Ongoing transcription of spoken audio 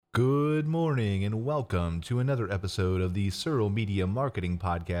Good morning and welcome to another episode of the Surreal Media Marketing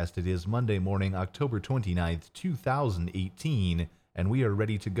Podcast. It is Monday morning, October 29th, 2018, and we are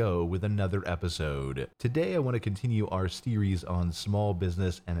ready to go with another episode. Today I want to continue our series on small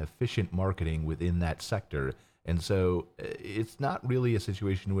business and efficient marketing within that sector. And so it's not really a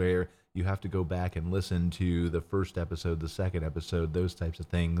situation where you have to go back and listen to the first episode, the second episode, those types of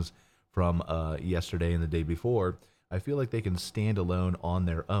things from yesterday and the day before. I feel like they can stand alone on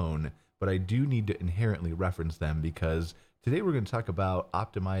their own, but I do need to inherently reference them because today we're going to talk about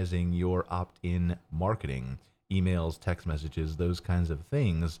optimizing your opt-in marketing, emails, text messages, those kinds of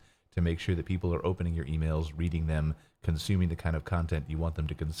things to make sure that people are opening your emails, reading them, consuming the kind of content you want them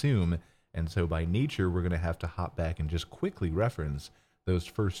to consume. And so by nature, we're going to have to hop back and just quickly reference those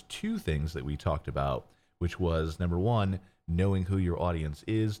first two things that we talked about, which was number one, knowing who your audience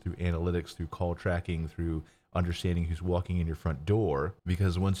is through analytics, through call tracking, through understanding who's walking in your front door,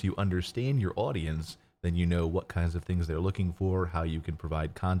 because once you understand your audience, then you know what kinds of things they're looking for, how you can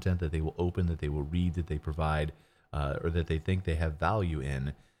provide content that they will open, that they will read, that they provide, or that they think they have value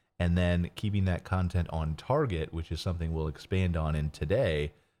in, and then keeping that content on target, which is something we'll expand on in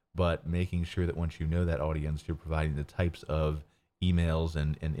today, but making sure that once you know that audience, you're providing the types of emails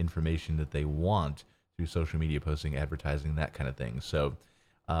and information that they want through social media posting, advertising, that kind of thing. So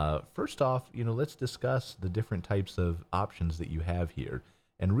first off, let's discuss the different types of options that you have here.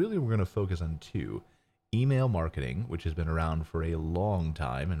 And really, we're going to focus on two. Email marketing, which has been around for a long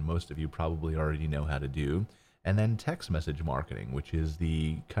time, and most of you probably already know how to do. And then text message marketing, which is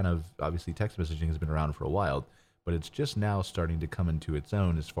the kind of, obviously text messaging has been around for a while, but it's just now starting to come into its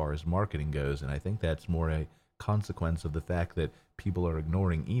own as far as marketing goes. And I think that's more a consequence of the fact that people are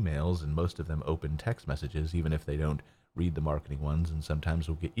ignoring emails and most of them open text messages, even if they don't read the marketing ones, and sometimes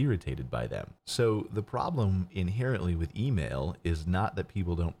will get irritated by them. So the problem inherently with email is not that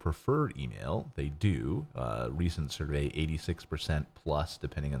people don't prefer email. They do. Recent survey, 86% plus,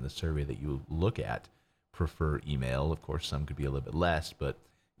 depending on the survey that you look at, prefer email. Of course, some could be a little bit less, but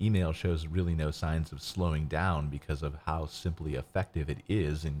email shows really no signs of slowing down because of how simply effective it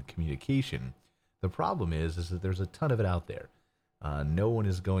is in communication. The problem is that there's a ton of it out there. No one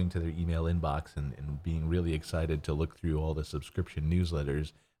is going to their email inbox and being really excited to look through all the subscription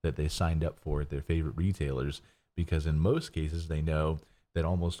newsletters that they signed up for at their favorite retailers, because in most cases they know that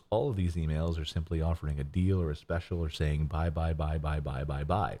almost all of these emails are simply offering a deal or a special or saying buy, buy, buy, buy, buy, buy,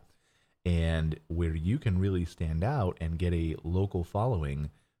 buy. And where you can really stand out and get a local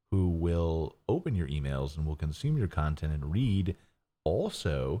following who will open your emails and will consume your content and read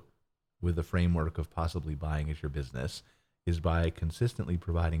also with the framework of possibly buying at your business is by consistently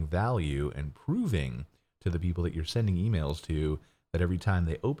providing value and proving to the people that you're sending emails to that every time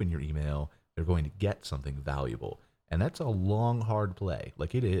they open your email, they're going to get something valuable. And that's a long, hard play.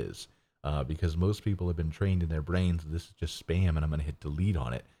 Like it is, because most people have been trained in their brains, this is just spam and I'm going to hit delete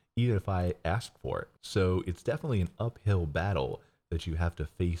on it, even if I ask for it. So it's definitely an uphill battle that you have to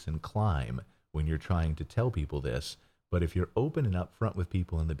face and climb when you're trying to tell people this. But if you're open and upfront with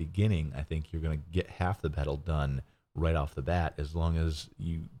people in the beginning, I think you're going to get half the battle done right off the bat, as long as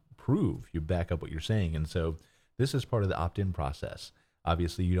you back up what you're saying. And so this is part of the opt-in process.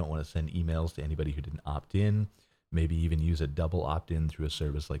 Obviously, you don't want to send emails to anybody who didn't opt in, maybe even use a double opt-in through a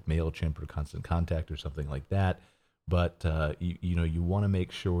service like MailChimp or Constant Contact or something like that. But you want to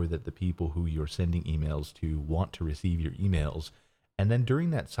make sure that the people who you're sending emails to want to receive your emails. And then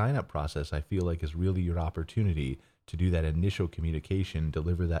during that sign-up process, I feel like is really your opportunity to do that initial communication,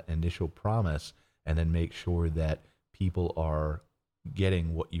 deliver that initial promise, and then make sure that people are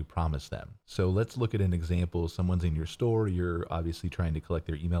getting what you promised them. So let's look at an example. Someone's in your store. You're obviously trying to collect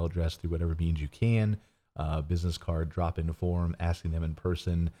their email address through whatever means you can. Business card, drop-in form, asking them in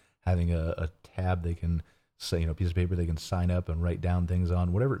person, having a tab they can say, piece of paper they can sign up and write down things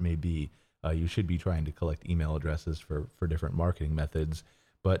on, whatever it may be. You should be trying to collect email addresses for different marketing methods.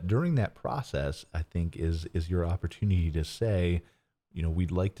 But during that process, I think is your opportunity to say,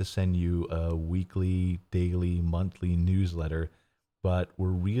 we'd like to send you a weekly, daily, monthly newsletter, but we're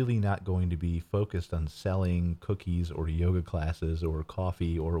really not going to be focused on selling cookies or yoga classes or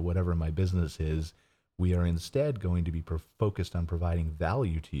coffee or whatever my business is. We are instead going to be focused on providing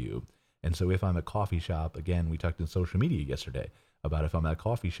value to you. And so if I'm a coffee shop, again, we talked in social media yesterday about if I'm at a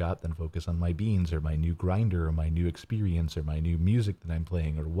coffee shop, then focus on my beans or my new grinder or my new experience or my new music that I'm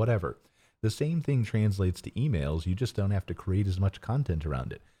playing or whatever. The same thing translates to emails. You just don't have to create as much content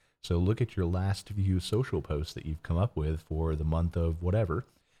around it. So look at your last few social posts that you've come up with for the month of whatever,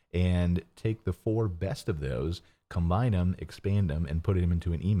 and take the 4 best of those, combine them, expand them, and put them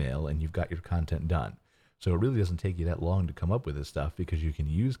into an email, and you've got your content done. So it really doesn't take you that long to come up with this stuff because you can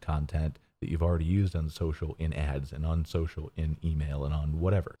use content that you've already used on social in ads and on social in email and on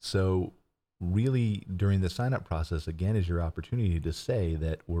whatever. So really during the sign up process, again, is your opportunity to say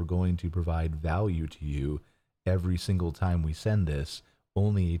that we're going to provide value to you every single time we send this.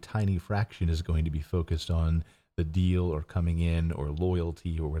 Only a tiny fraction is going to be focused on the deal or coming in or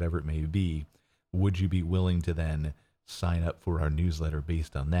loyalty or whatever it may be. Would you be willing to then sign up for our newsletter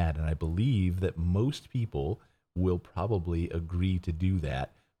based on that? And I believe that most people will probably agree to do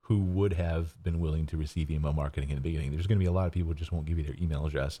that who would have been willing to receive email marketing in the beginning. There's going to be a lot of people who just won't give you their email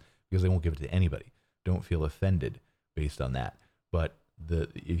address because they won't give it to anybody. Don't feel offended based on that. But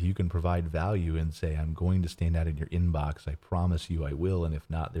if you can provide value and say, I'm going to stand out in your inbox, I promise you I will, and if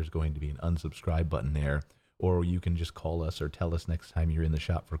not, there's going to be an unsubscribe button there, or you can just call us or tell us next time you're in the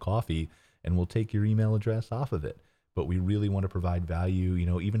shop for coffee, and we'll take your email address off of it. But we really want to provide value,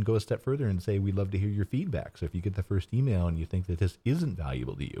 even go a step further and say, we'd love to hear your feedback. So if you get the first email and you think that this isn't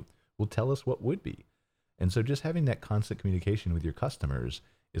valuable to you, well, tell us what would be. And so just having that constant communication with your customers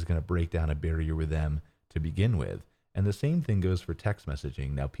is going to break down a barrier with them to begin with. And the same thing goes for text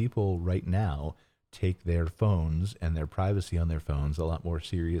messaging. Now, people right now take their phones and their privacy on their phones a lot more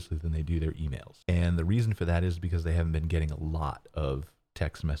seriously than they do their emails. And the reason for that is because they haven't been getting a lot of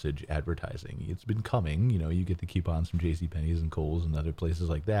text message advertising. It's been coming, you get the coupons from JCPenney's and Kohl's and other places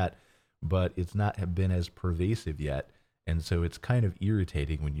like that, but it's not have been as pervasive yet. And so it's kind of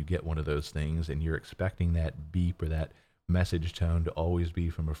irritating when you get one of those things and you're expecting that beep or that message tone to always be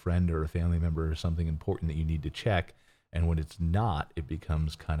from a friend or a family member or something important that you need to check. And when it's not, it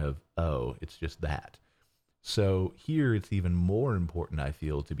becomes kind of, oh, it's just that. So here it's even more important, I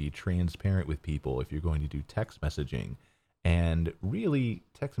feel, to be transparent with people if you're going to do text messaging. And really,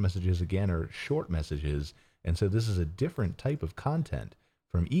 text messages, again, are short messages. And so this is a different type of content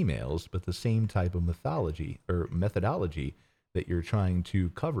from emails, but the same type of methodology that you're trying to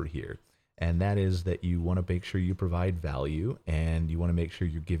cover here. And that is that you want to make sure you provide value and you want to make sure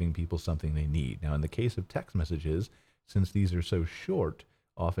you're giving people something they need. Now, in the case of text messages, since these are so short,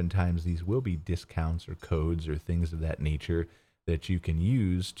 oftentimes these will be discounts or codes or things of that nature that you can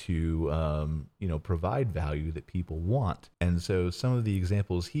use to, provide value that people want. And so some of the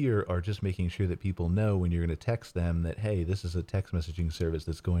examples here are just making sure that people know when you're going to text them that, hey, this is a text messaging service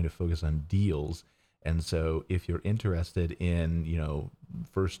that's going to focus on deals. And so if you're interested in,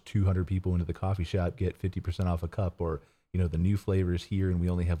 first 200 people into the coffee shop get 50% off a cup, or, the new flavors here and we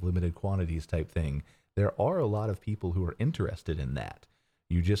only have limited quantities type thing, there are a lot of people who are interested in that.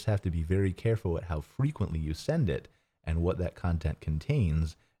 You just have to be very careful at how frequently you send it and what that content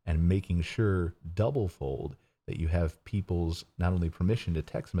contains, and making sure double fold that you have people's not only permission to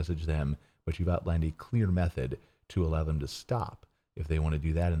text message them, but you've outlined a clear method to allow them to stop if they want to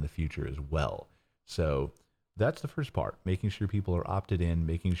do that in the future as well. So that's the first part, making sure people are opted in,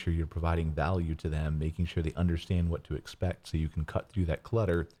 making sure you're providing value to them, making sure they understand what to expect so you can cut through that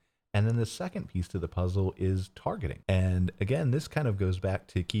clutter. And then the second piece to the puzzle is targeting. And again, this kind of goes back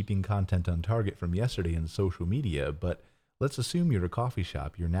to keeping content on target from yesterday in social media, but let's assume you're a coffee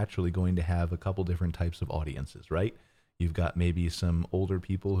shop. You're naturally going to have a couple different types of audiences, right? You've got maybe some older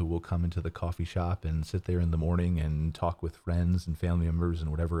people who will come into the coffee shop and sit there in the morning and talk with friends and family members and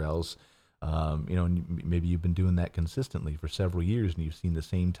whatever else. And maybe you've been doing that consistently for several years and you've seen the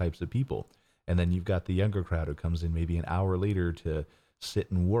same types of people. And then you've got the younger crowd who comes in maybe an hour later to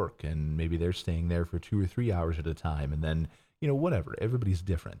sit and work, and maybe they're staying there for 2 or 3 hours at a time. And then, whatever, everybody's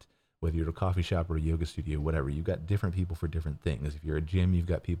different. Whether you're a coffee shop or a yoga studio, whatever, you've got different people for different things. If you're a gym, you've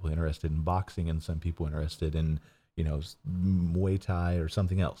got people interested in boxing and some people interested in, Muay Thai or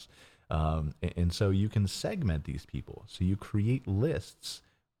something else. And so you can segment these people. So you create lists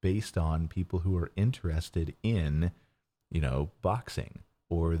based on people who are interested in, boxing,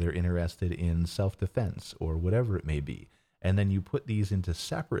 or they're interested in self-defense or whatever it may be. And then you put these into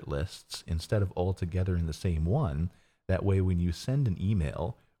separate lists instead of all together in the same one. That way, when you send an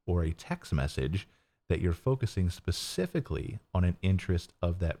email or a text message, that you're focusing specifically on an interest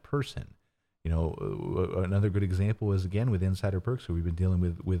of that person. Another good example is, again, with Insider Perks, who we've been dealing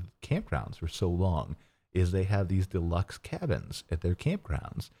with campgrounds for so long, is they have these deluxe cabins at their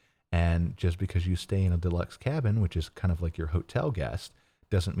campgrounds. And just because you stay in a deluxe cabin, which is kind of like your hotel guest,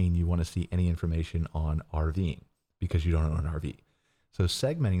 doesn't mean you want to see any information on RVing, because you don't own an RV. So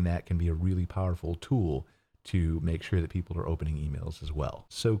segmenting that can be a really powerful tool to make sure that people are opening emails as well.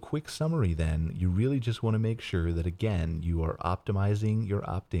 So quick summary then, you really just want to make sure that, again, you are optimizing your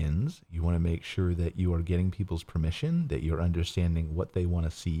opt-ins. You want to make sure that you are getting people's permission, that you're understanding what they want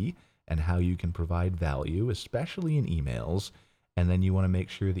to see and how you can provide value, especially in emails. And then you want to make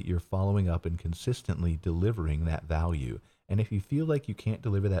sure that you're following up and consistently delivering that value. And if you feel like you can't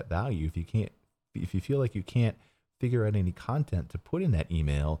deliver that value, if you feel like you can't figure out any content to put in that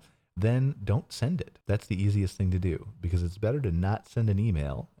email, then don't send it. That's the easiest thing to do, because it's better to not send an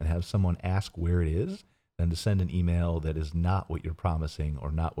email and have someone ask where it is than to send an email that is not what you're promising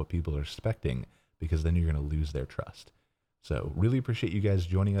or not what people are expecting, because then you're going to lose their trust. So really appreciate you guys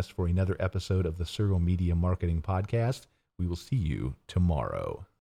joining us for another episode of the Serial Media Marketing Podcast. We will see you tomorrow.